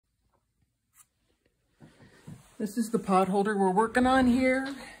This is the pot holder we're working on here.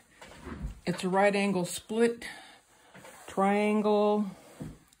 It's a right angle split triangle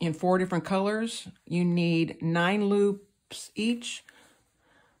in 4 different colors. You need 9 loops each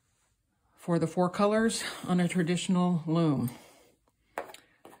for the 4 colors on a traditional loom.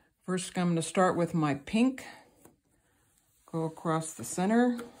 First, I'm going to start with my pink. Go across the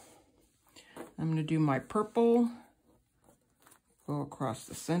center. I'm going to do my purple. Go across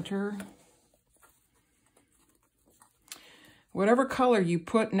the center. Whatever color you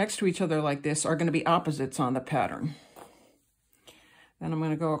put next to each other like this are going to be opposites on the pattern. Then I'm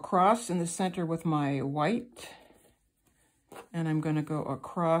going to go across in the center with my white. And I'm going to go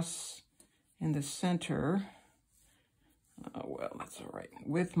across in the center, oh well, that's all right,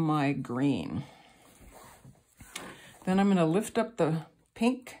 with my green. Then I'm going to lift up the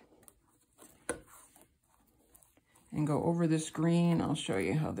pink and go over this green. I'll show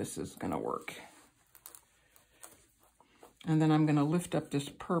you how this is going to work. And then I'm going to lift up this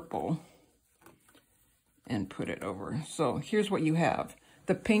purple and put it over. So here's what you have.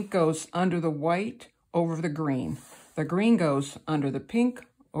 The pink goes under the white over the green. The green goes under the pink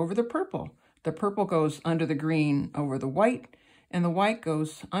over the purple. The purple goes under the green over the white. And the white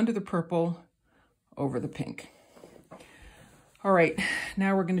goes under the purple over the pink. All right,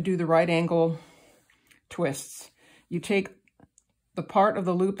 now we're going to do the right angle twists. You take the part of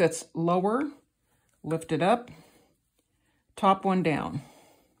the loop that's lower, lift it up, top one down,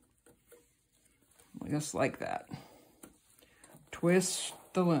 just like that. Twist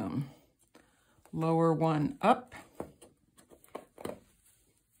the loom. Lower one up,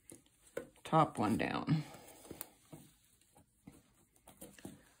 top one down.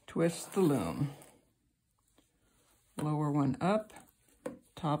 Twist the loom. Lower one up,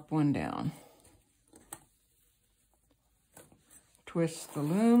 top one down. Twist the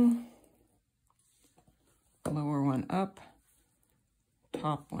loom. Lower one up,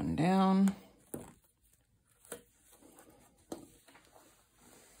 top one down.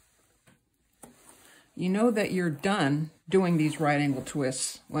 You know that you're done doing these right angle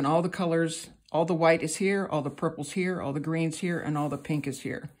twists when all the colors, all the white is here, all the purple's here, all the green's here, and all the pink is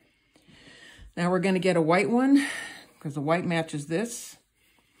here. Now we're going to get a white one because the white matches this.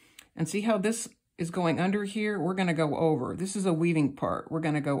 And see how this is going under here? We're going to go over. This is a weaving part. We're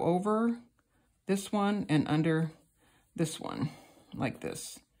going to go over this one and under this one, like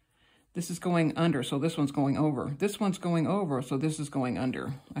this. This is going under, so this one's going over. This one's going over, so this is going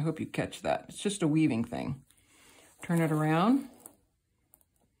under. I hope you catch that. It's just a weaving thing. Turn it around.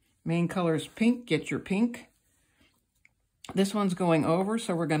 Main color is pink. Get your pink. This one's going over,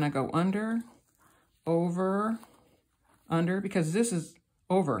 so we're going to go under, over, under, because this is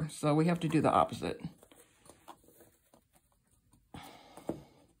over, so we have to do the opposite.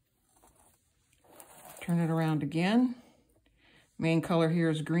 Turn it around again. Main color here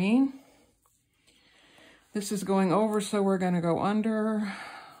is green. This is going over, so we're going to go under,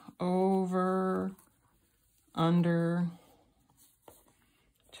 over, under,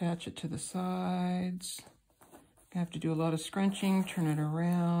 attach it to the sides. I have to do a lot of scrunching, turn it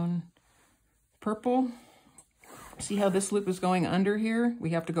around. Purple. See how this loop is going under here? We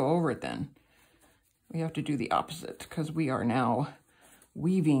have to go over it then. We have to do the opposite because we are now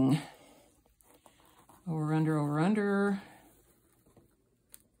weaving. Over, under, over, under.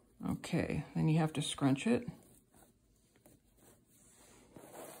 Okay, then you have to scrunch it.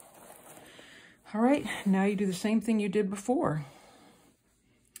 All right, now you do the same thing you did before.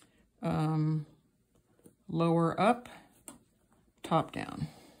 Lower up, top down.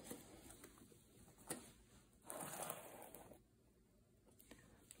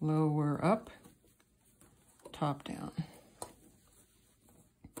 Lower up, top down.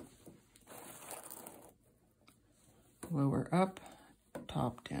 Lower up,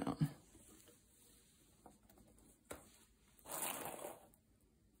 top down.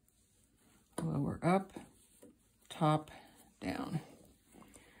 Lower up, top down.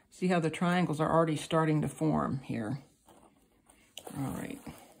 See how the triangles are already starting to form here. All right.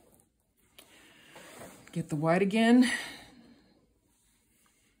 Get the white again.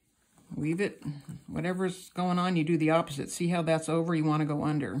 Weave it. Whatever's going on, you do the opposite. See how that's over? You want to go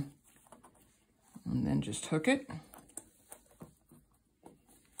under. And then just hook it.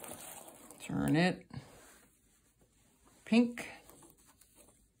 Turn it pink.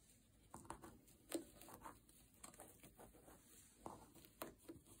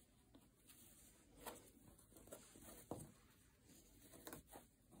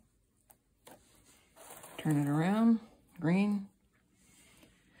 Turn it around, green.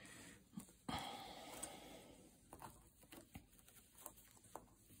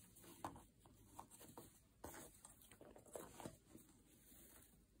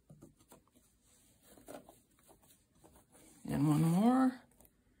 And one more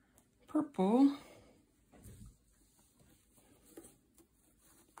purple.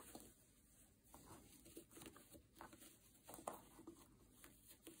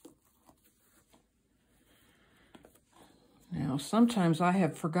 Now, sometimes I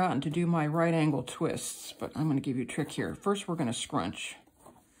have forgotten to do my right angle twists, but I'm going to give you a trick here. First, we're going to scrunch.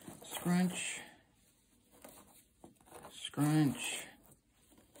 Scrunch. Scrunch.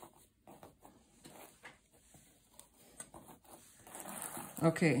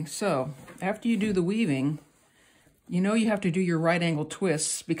 Okay, so after you do the weaving, you know you have to do your right angle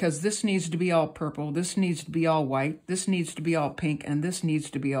twists because this needs to be all purple, this needs to be all white, this needs to be all pink, and this needs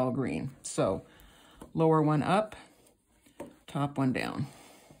to be all green. So, lower one up, top one down.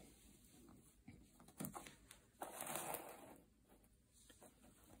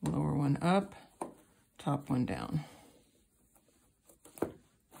 Lower one up, top one down.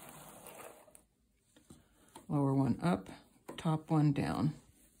 Lower one up, top one down.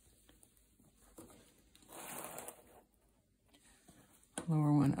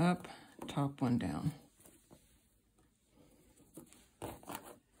 Lower one up, top one down.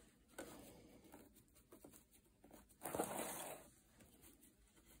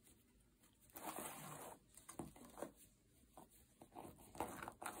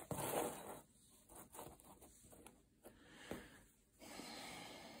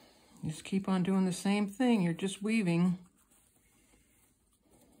 Just keep on doing the same thing. You're just weaving.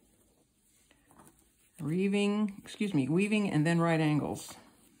 Weaving and then right angles.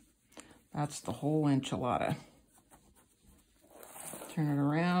 That's the whole enchilada. Turn it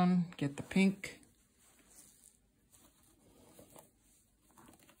around, get the pink.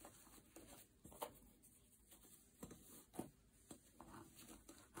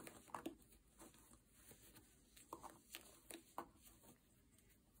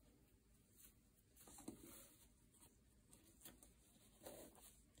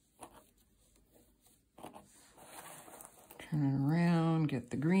 Turn it around, get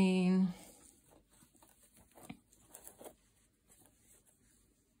the green.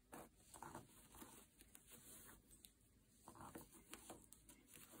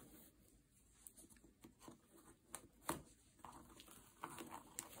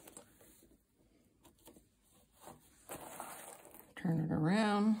 Turn it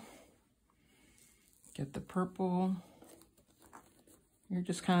around, get the purple. You're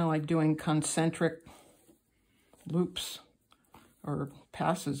just kind of like doing concentric loops or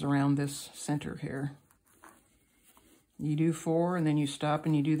passes around this center here. You do 4 and then you stop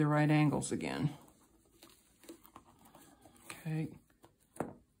and you do the right angles again. Okay.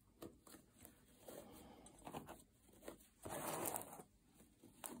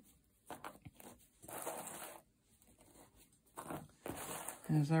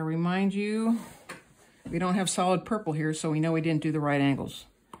 As I remind you, we don't have solid purple here, so we know we didn't do the right angles.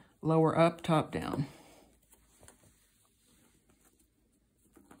 Lower up, top down.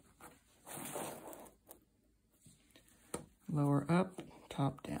 Lower up,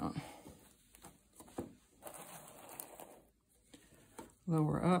 top down.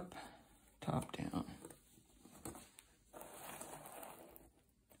 Lower up, top down.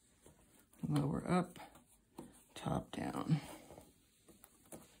 Lower up, top down.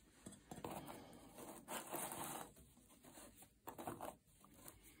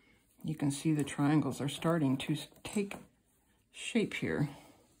 You can see the triangles are starting to take shape here.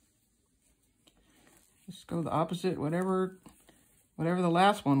 Just go the opposite, whatever the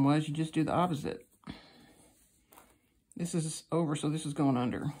last one was, you just do the opposite. This is over, so this is going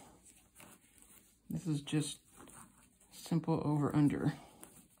under. This is just simple over under.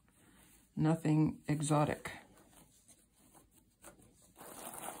 Nothing exotic.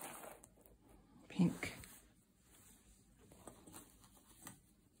 Pink.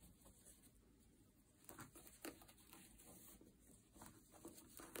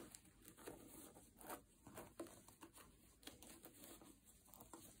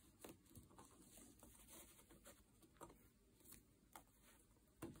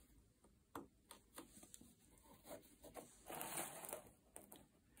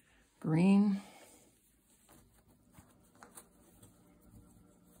 Green.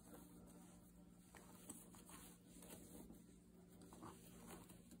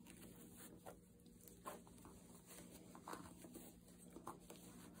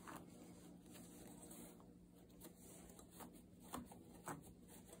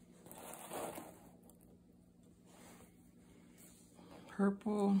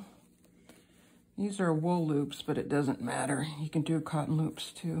 Purple. These are wool loops, but it doesn't matter. You can do cotton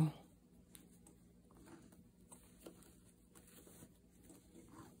loops too.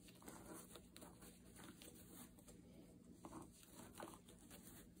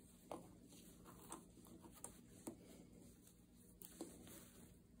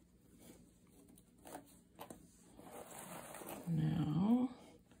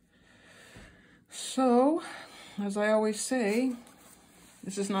 as I always say,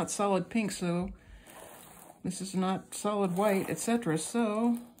 this is not solid pink, so this is not solid white, etc.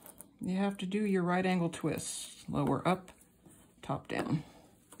 So you have to do your right angle twists. Lower up, top down.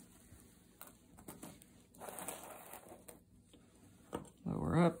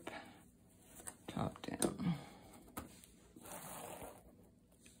 Lower up, top down.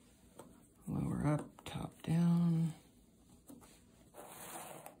 Lower up, top down.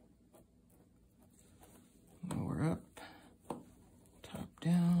 Lower up, top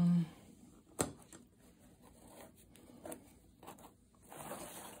down.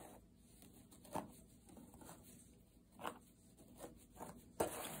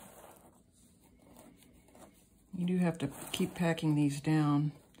 You do have to keep packing these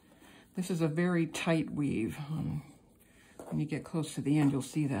down. This is a very tight weave. When you get close to the end, you'll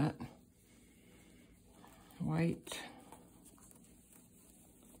see that. White.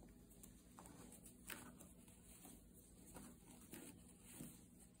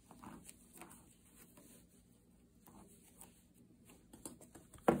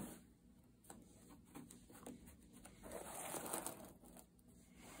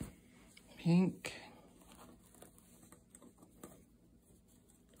 Pink.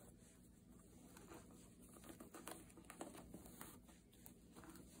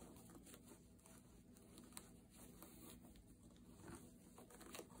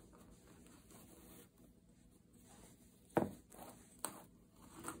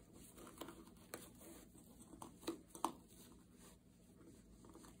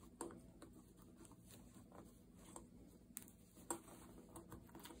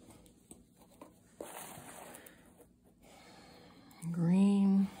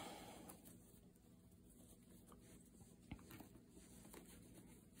 Green.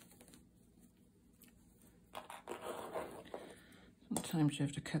 Sometimes you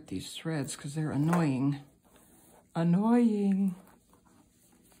have to cut these threads because they're annoying. Annoying.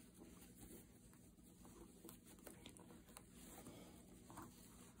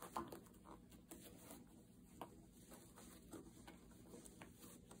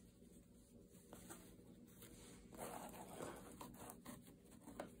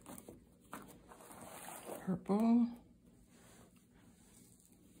 Purple.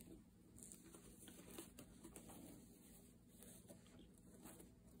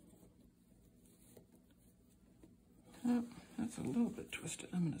 Oh, that's a little bit twisted.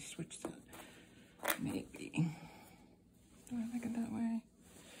 I'm going to switch that. Maybe. Do I like it that way?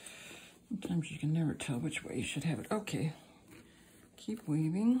 Sometimes you can never tell which way you should have it. Okay. Keep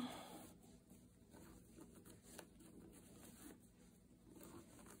weaving.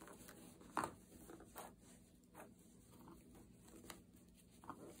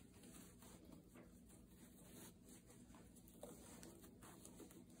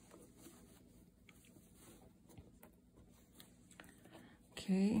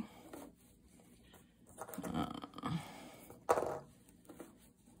 Okay.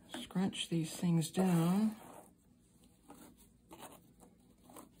 Scrunch these things down.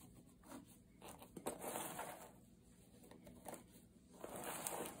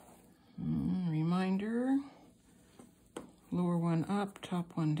 Reminder, lower one up,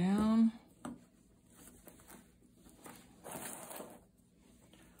 top one down.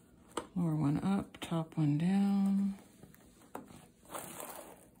 Lower one up, top one down.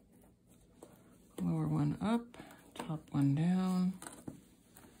 Lower one up, top one down.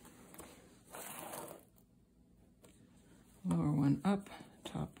 Lower one up,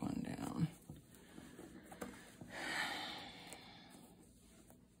 top one down.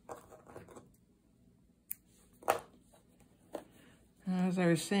 As I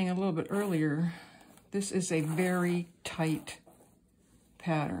was saying a little bit earlier, this is a very tight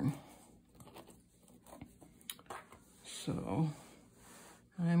pattern. So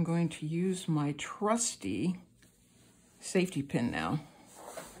I'm going to use my trusty safety pin now.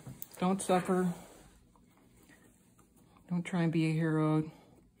 Don't suffer. Don't try and be a hero.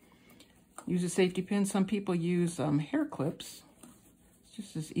 Use a safety pin. Some people use hair clips. It's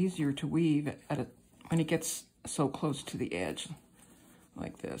just as easier to weave when it gets so close to the edge,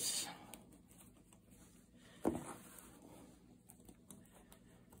 like this.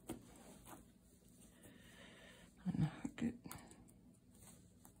 Unhook it.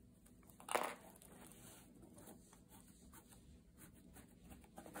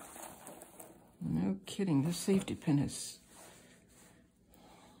 No kidding, this safety pin is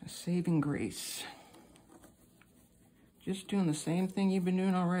a saving grace. Just doing the same thing you've been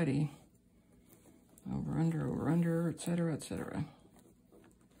doing already. Over, under, etc., etc.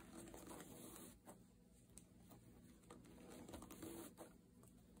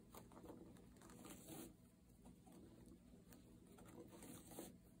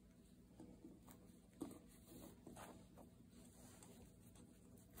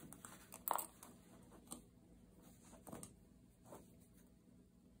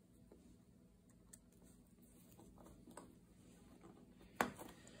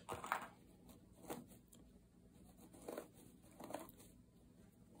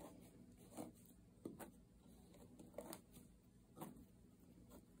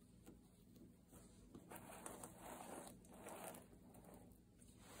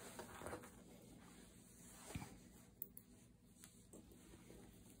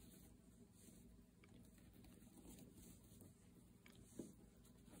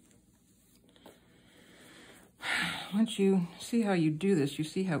 once you see how you do this, you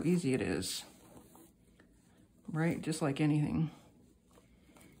see how easy it is, right? Just like anything.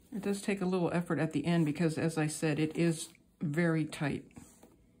 It does take a little effort at the end because, as I said, it is very tight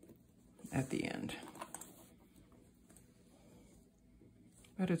at the end.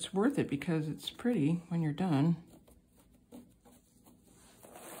 But it's worth it because it's pretty when you're done.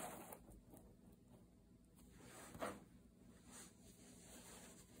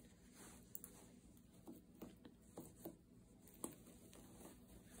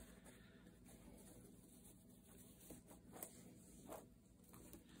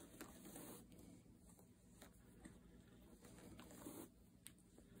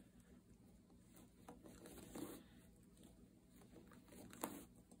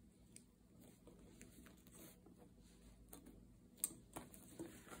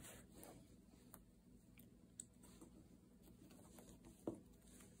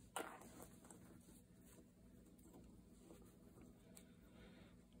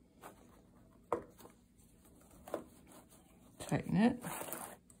 Tighten it,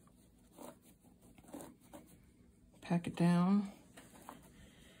 pack it down.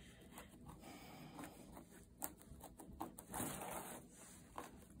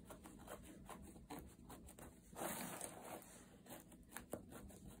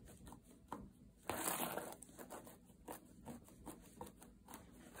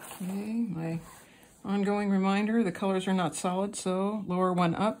 Okay, my ongoing reminder, the colors are not solid, so lower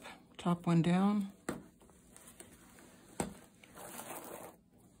one up, top one down.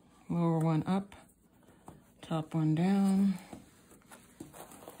 Lower one up, top one down.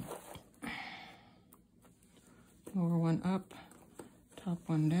 Lower one up, top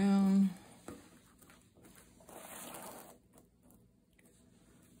one down.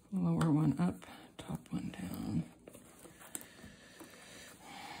 Lower one up, top one down.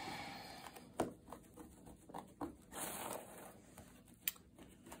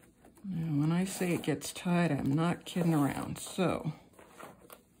 Now, when I say it gets tight, I'm not kidding around. So,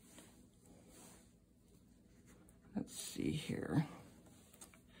 let's see here.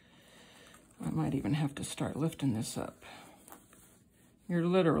 I might even have to start lifting this up. You're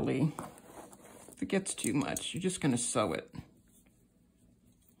literally, if it gets too much, you're just going to sew it.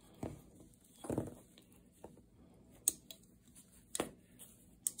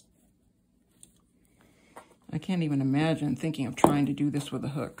 I can't even imagine thinking of trying to do this with a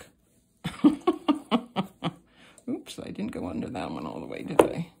hook. Oops, I didn't go under that one all the way, did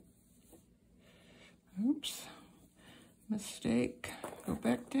I? Oops. Mistake. Go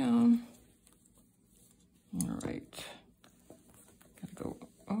back down. All right. Gotta go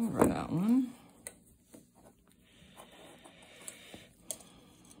over that one.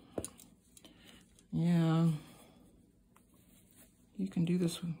 Yeah. You can do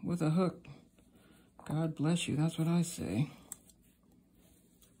this with a hook. God bless you. That's what I say.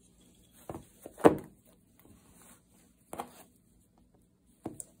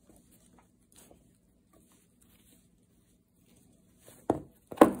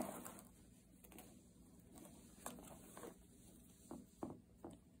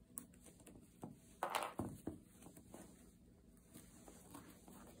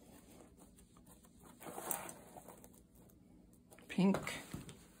 Pink.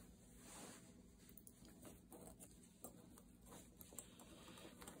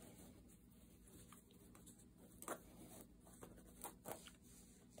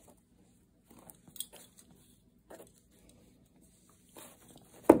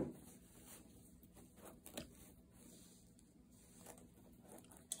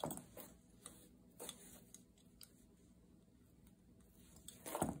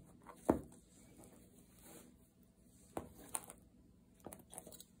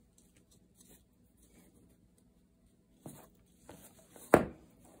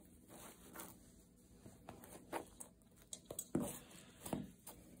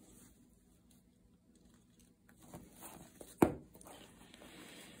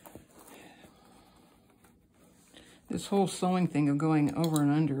 This whole sewing thing of going over and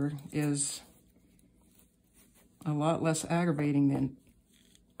under is a lot less aggravating than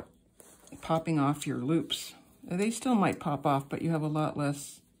popping off your loops. They still might pop off, but you have a lot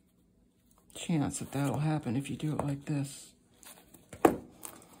less chance that that'll happen if you do it like this.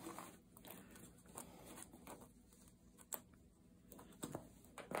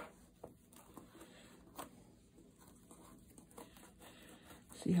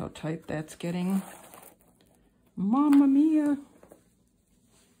 See how tight that's getting? Mamma mia!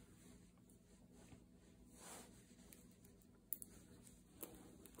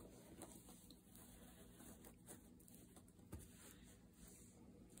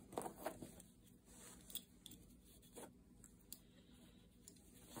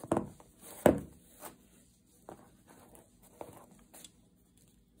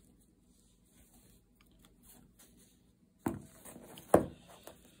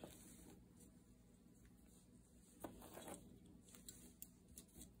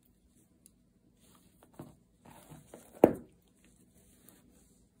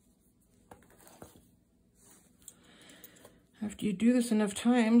 After you do this enough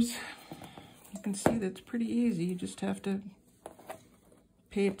times, you can see that it's pretty easy. You just have to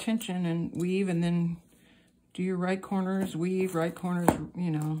pay attention and weave, and then do your right corners, weave, right corners,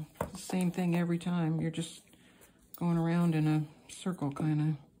 you know, the same thing every time. You're just going around in a circle, kind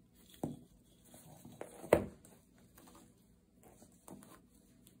of.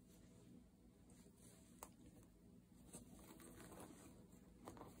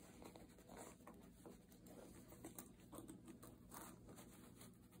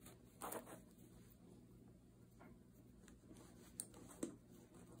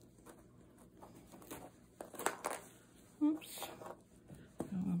 Oops,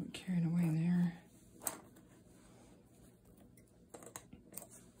 got a little bit carried away there.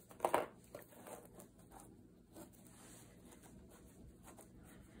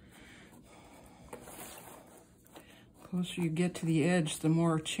 The closer you get to the edge, the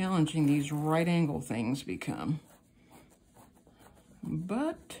more challenging these right angle things become.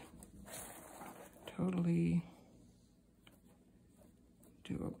 But totally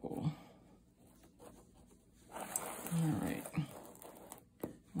doable. All right,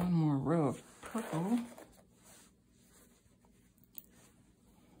 one more row of purple.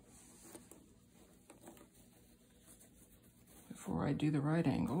 Before I do the right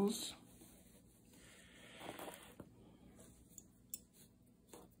angles.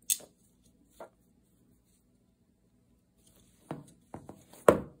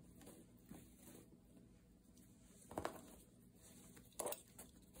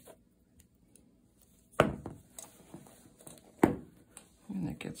 When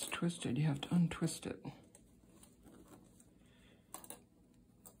it gets twisted, you have to untwist it.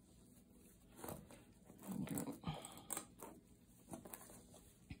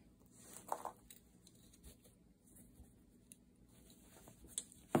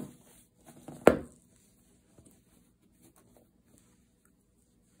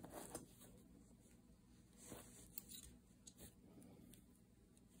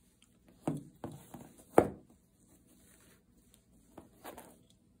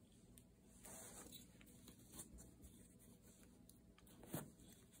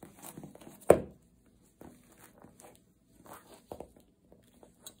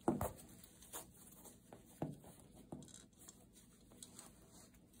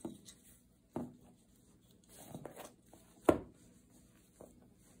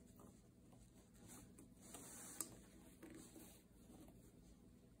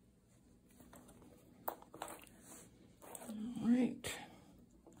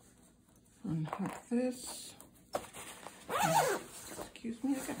 Unhook this. Excuse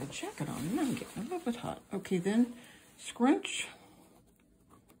me, I got a jacket on and I'm getting a little bit hot. Okay, then scrunch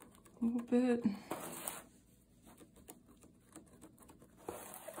a little bit.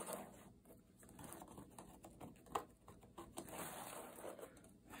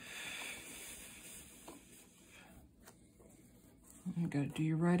 You gotta do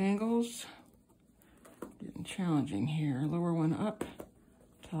your right angles. Getting challenging here. Lower one up.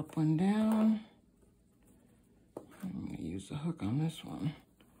 Top one down. I'm going to use the hook on this one.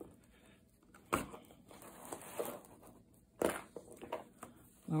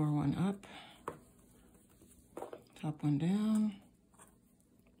 Lower one up. Top one down.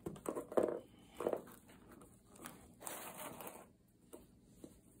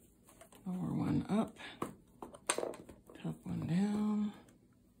 Lower one up. Top one down.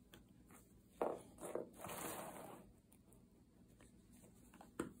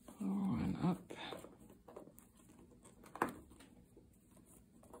 Up.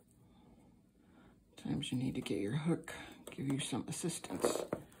 Sometimes you need to get your hook, give you some assistance.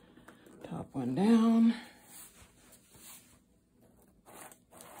 Top one down.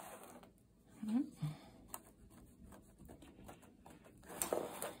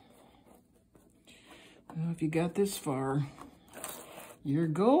 Well, if you got this far, you're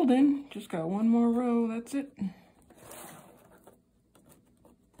golden. Just got one more row, that's it.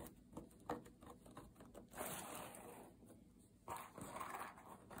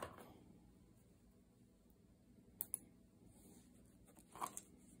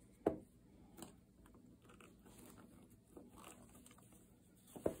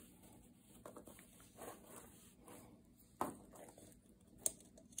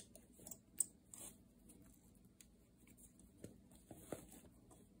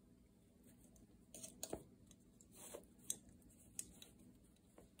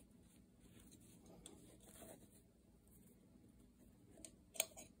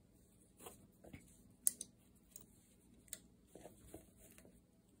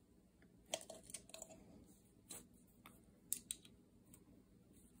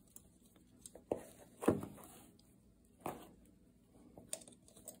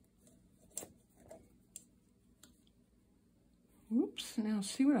 Oops, now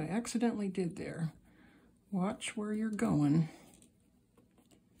see what I accidentally did there. Watch where you're going.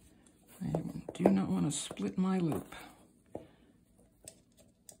 I do not want to split my loop.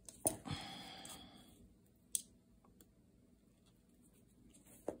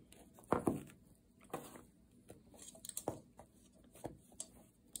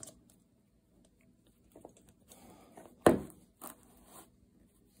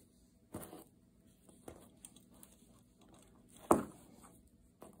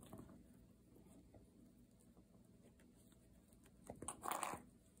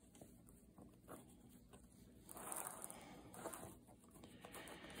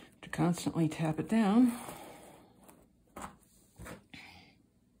 Constantly tap it down.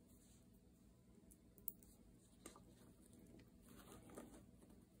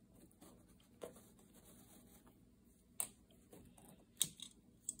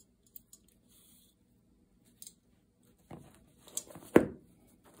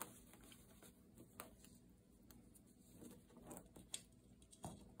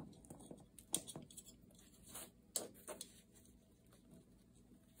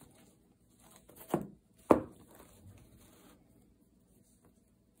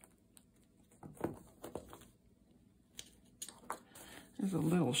 There's a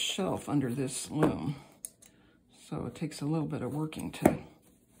little shelf under this loom, so it takes a little bit of working to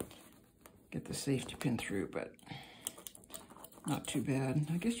get the safety pin through, but not too bad.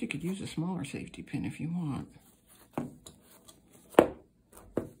 I guess you could use a smaller safety pin if you want.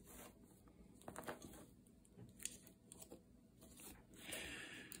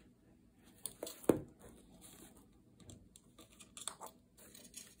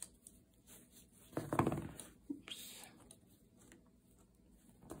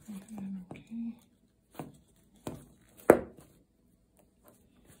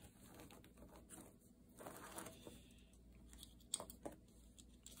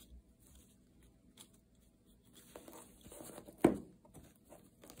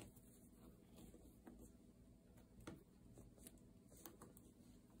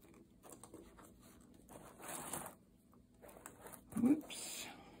 Whoops.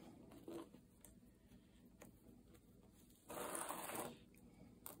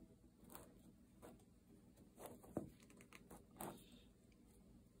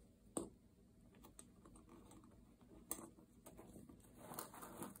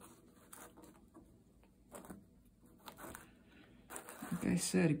 Like I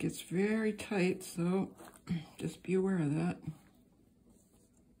said, it gets very tight, so just be aware of that.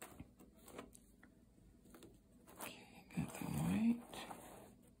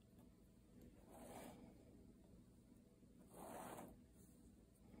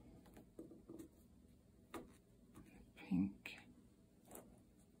 Pink.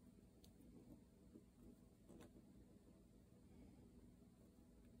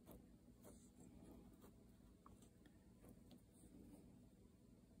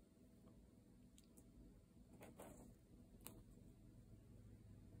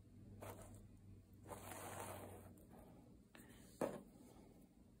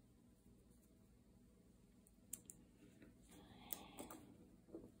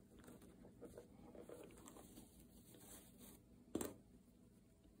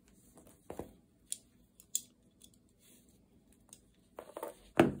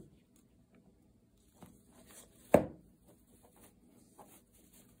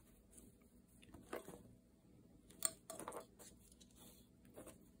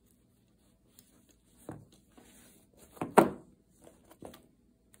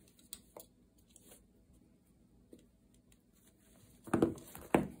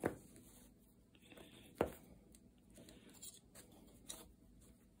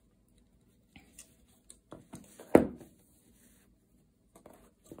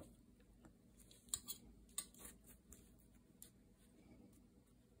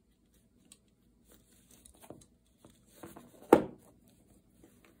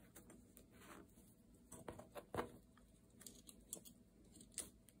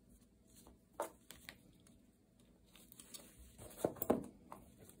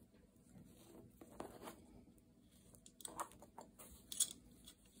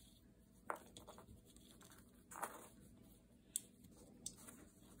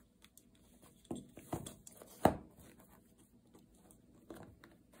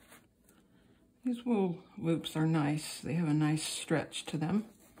 These wool loops are nice. They have a nice stretch to them.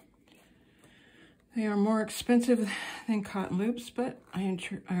 They are more expensive than cotton loops, but I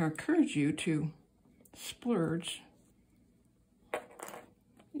encourage you to splurge,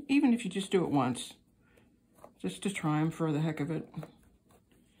 even if you just do it once, just to try them for the heck of it.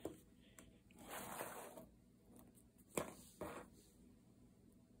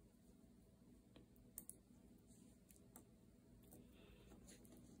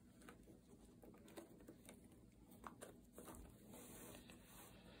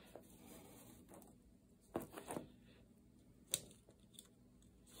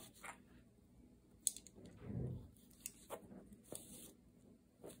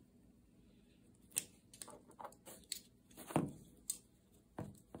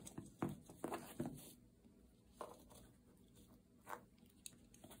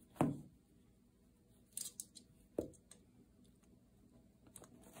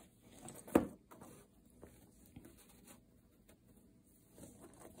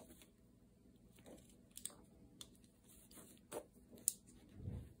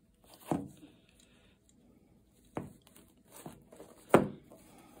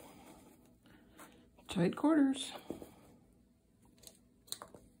 Tight quarters.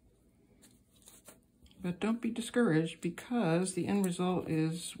 But don't be discouraged because the end result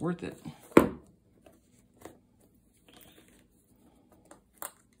is worth it.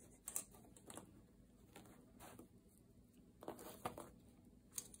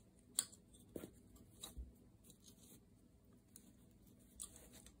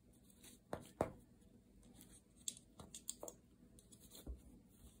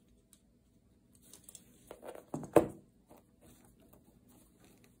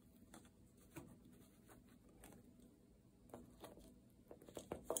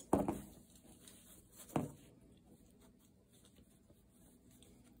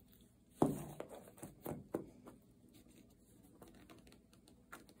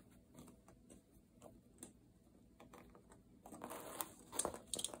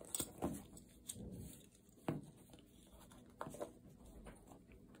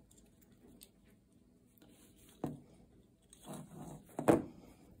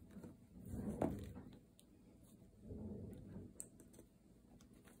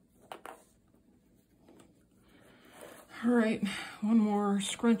 All right, one more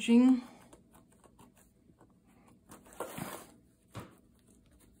scrunching.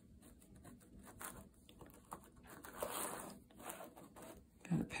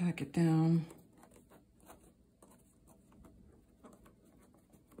 Gotta pack it down.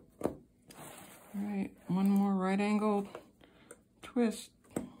 All right, one more right angled twist.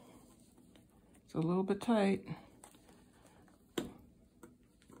 It's a little bit tight.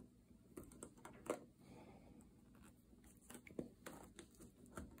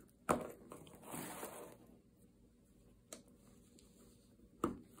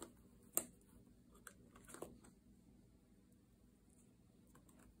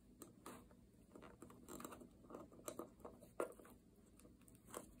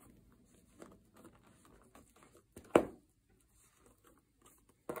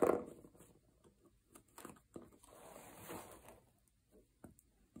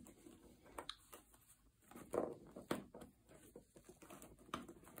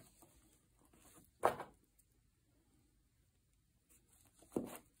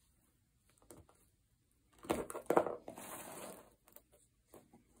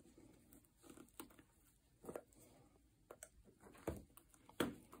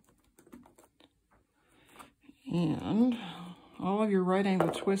 And all of your right angle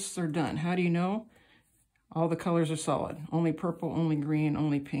twists are done. How do you know? All the colors are solid. Only purple, only green,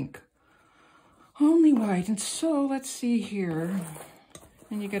 only pink, only white. And so let's see here.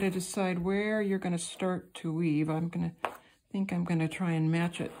 And you got to decide where you're going to start to weave. I'm going to try and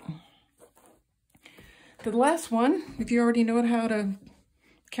match it to the last one. If you already know how to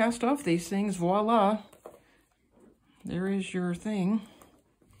cast off these things, voila. There is your thing.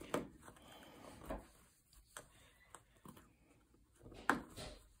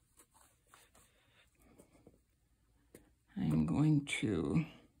 I'm going to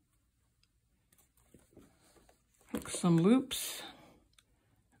hook some loops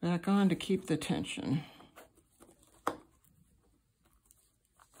back on to keep the tension.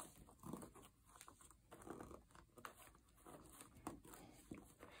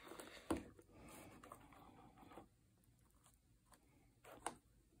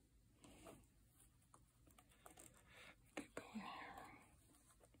 Get going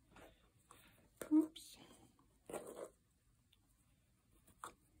here. Oops.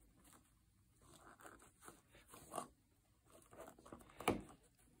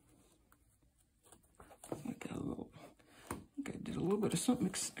 A little bit of something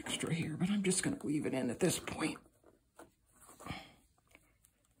extra here, but I'm just going to weave it in at this point.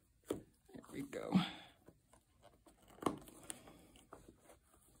 There we go.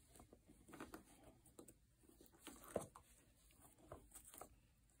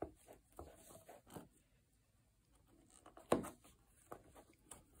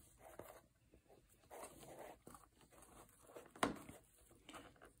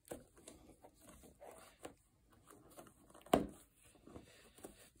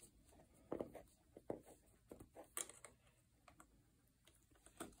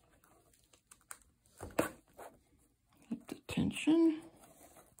 Tension.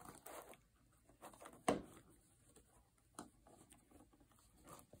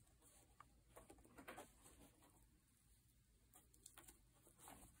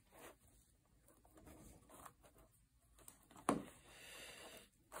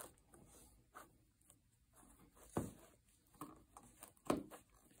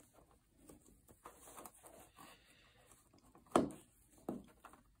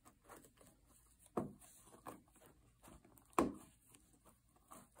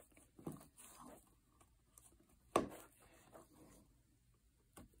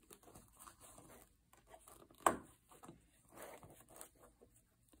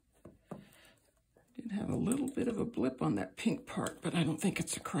 little bit of a blip on that pink part, but I don't think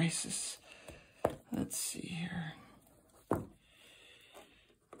it's a crisis. Let's see here.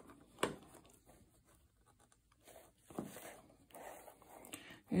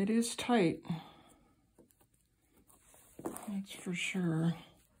 It is tight, that's for sure.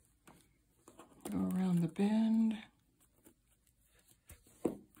 Go around the bend.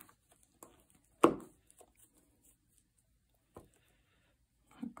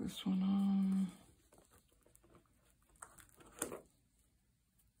 Hook this one on.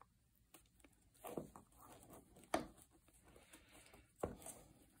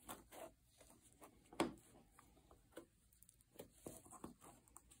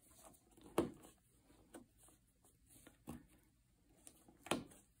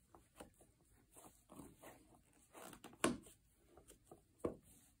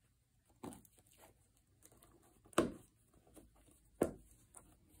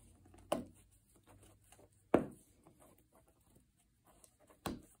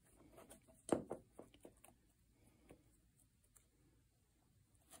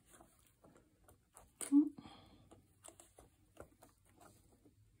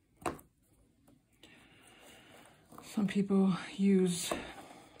 Some people use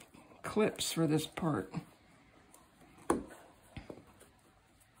clips for this part.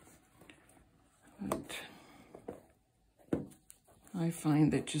 But I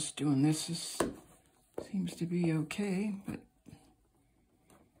find that just doing this seems to be okay, but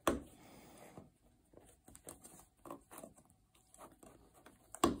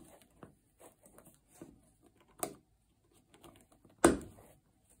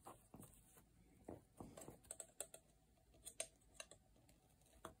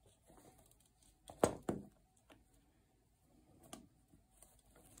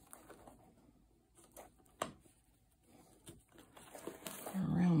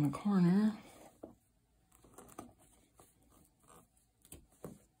around the corner.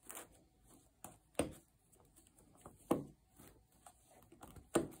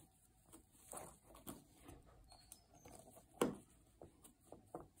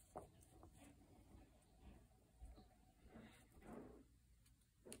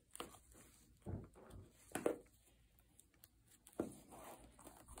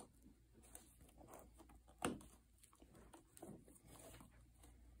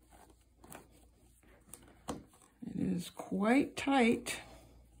 Is quite tight,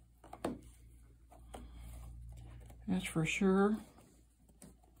 that's for sure.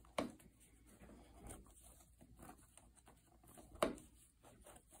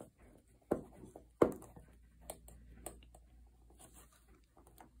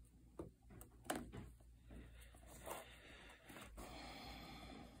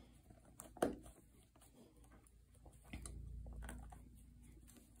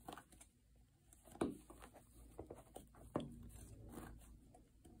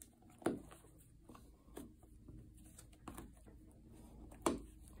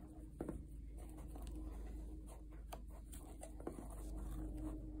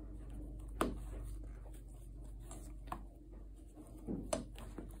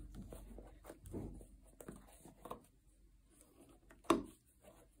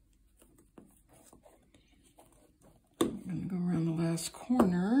 Last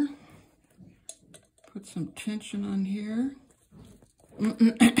corner, put some tension on here.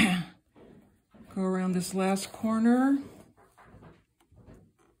 Go around this last corner.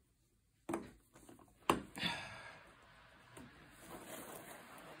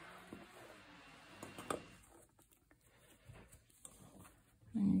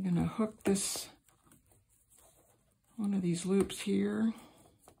 And you're going to hook this, one of these loops here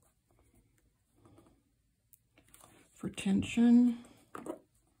for tension.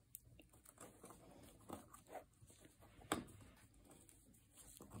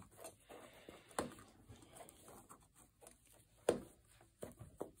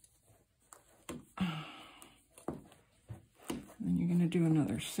 Then you're going to do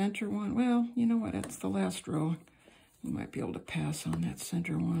another center one. Well, you know what? That's the last row. You might be able to pass on that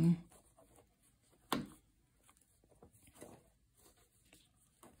center one.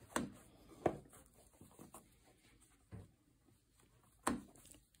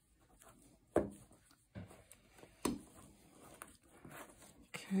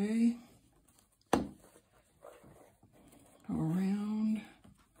 Okay. Go around.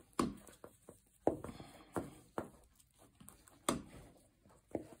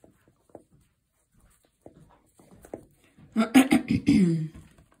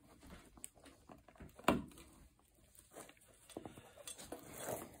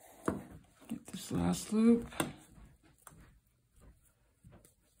 Get this last loop.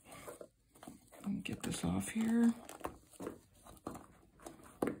 And get this off here.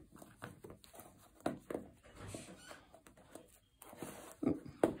 Oh,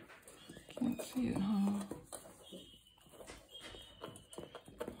 can't see it, huh?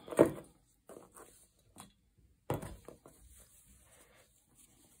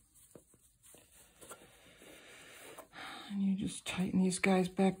 And you just tighten these guys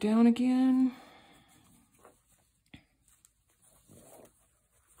back down again.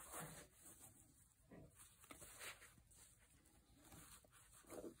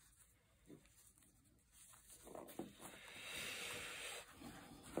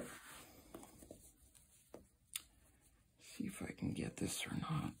 See if I can get this or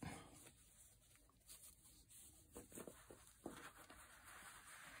not.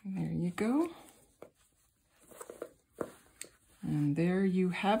 There you go. And there you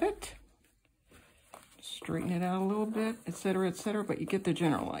have it. Straighten it out a little bit, etc., but you get the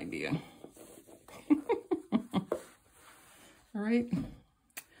general idea. All right.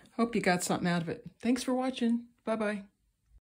 Hope you got something out of it. Thanks for watching. Bye-bye.